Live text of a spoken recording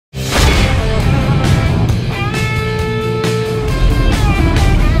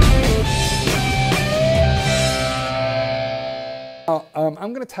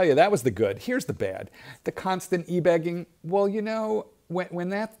I'm going to tell you that was the good. Here's the bad. The constant e-begging. Well, you know, when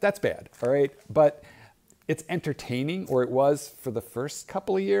that's bad, all right? But it's entertaining, or it was for the first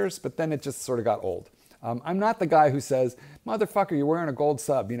couple of years, but then it just sort of got old. I'm not the guy who says, motherfucker, you're wearing a gold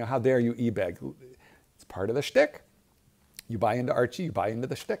sub. You know, how dare you e-beg? It's part of the shtick. You buy into Archie, you buy into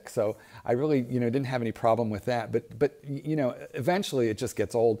the shtick. So I really, you know, didn't have any problem with that. But you know, eventually it just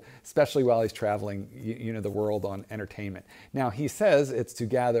gets old, especially while he's traveling, you know, the world on entertainment. Now, he says it's to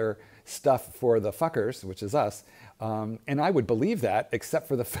gather stuff for the fuckers, which is us. And I would believe that, except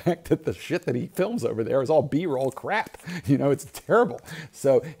for the fact that the shit that he films over there is all B-roll crap. You know, it's terrible.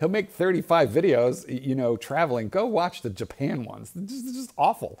 So he'll make 35 videos, you know, traveling. Go watch the Japan ones. It's just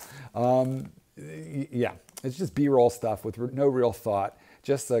awful. Yeah, it's just B-roll stuff with no real thought.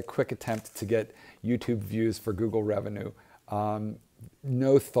 Just a quick attempt to get YouTube views for Google revenue.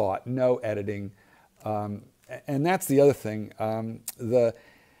 No thought, no editing. And that's the other thing.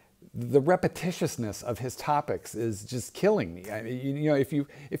 The repetitiousness of his topics is just killing me. I mean, you know, if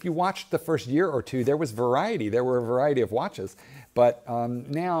you watched the first year or two, there was variety. There were a variety of watches. But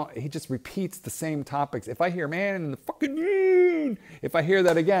now he just repeats the same topics. If I hear "man in the fucking moon," if I hear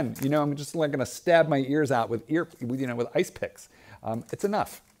that again, you know, I'm just like gonna stab my ears out with ice picks. It's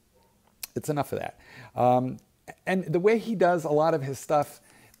enough. It's enough of that. And the way he does a lot of his stuff,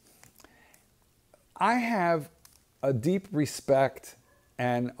 I have a deep respect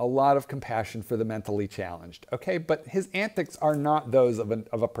and a lot of compassion for the mentally challenged, okay? But his antics are not those of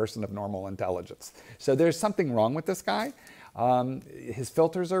a person of normal intelligence. So there's something wrong with this guy. His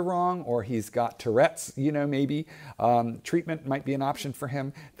filters are wrong, or he's got Tourette's, you know, maybe. Treatment might be an option for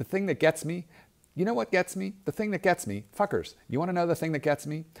him. The thing that gets me, you know what gets me? The thing that gets me, fuckers, you wanna know the thing that gets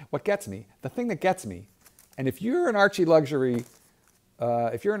me? What gets me? The thing that gets me, and if you're an Archieluxury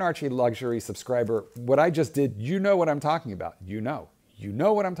subscriber, what I just did, you know what I'm talking about. You know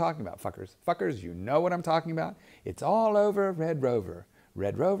what I'm talking about, fuckers. Fuckers, you know what I'm talking about. It's all over, Red Rover.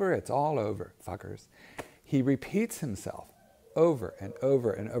 Red Rover, it's all over, fuckers. He repeats himself over and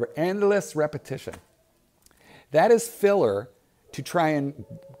over and over. Endless repetition. That is filler to try and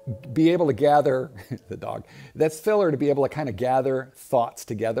be able to gather, the dog, that's filler to be able to kind of gather thoughts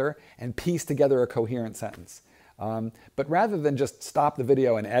together and piece together a coherent sentence. But rather than just stop the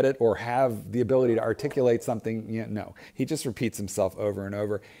video and edit or have the ability to articulate something, you know, no, he just repeats himself over and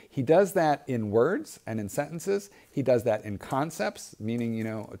over. He does that in words and in sentences. He does that in concepts, meaning, you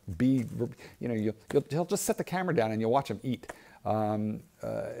know, he'll just set the camera down and you'll watch him eat.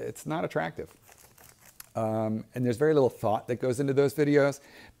 It's not attractive. And there's very little thought that goes into those videos.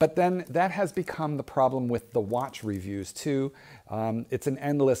 But then that has become the problem with the watch reviews too. It's an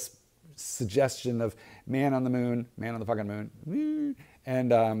endless suggestion of man on the moon, man on the fucking moon, and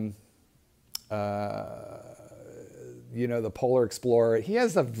you know, the Polar Explorer. He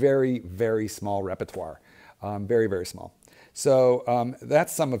has a very, very small repertoire, very, very small. So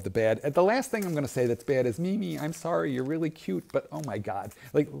that's some of the bad. And the last thing I'm going to say that's bad is Mimi. I'm sorry, you're really cute, but oh my God,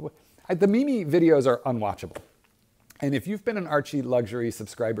 like the Mimi videos are unwatchable. And if you've been an Archieluxury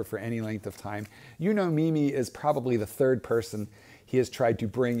subscriber for any length of time, you know Mimi is probably the third person he has tried to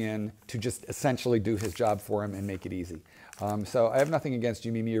bring in to just essentially do his job for him and make it easy. So I have nothing against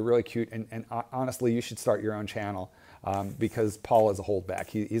you, Mimi. You're really cute. And honestly, you should start your own channel because Paul is a holdback.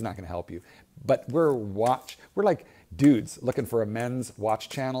 He's not going to help you. But we're like dudes looking for a men's watch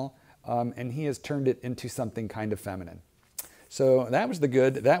channel. And he has turned it into something kind of feminine. So that was the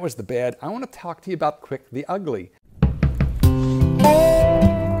good. That was the bad. I want to talk to you about the ugly.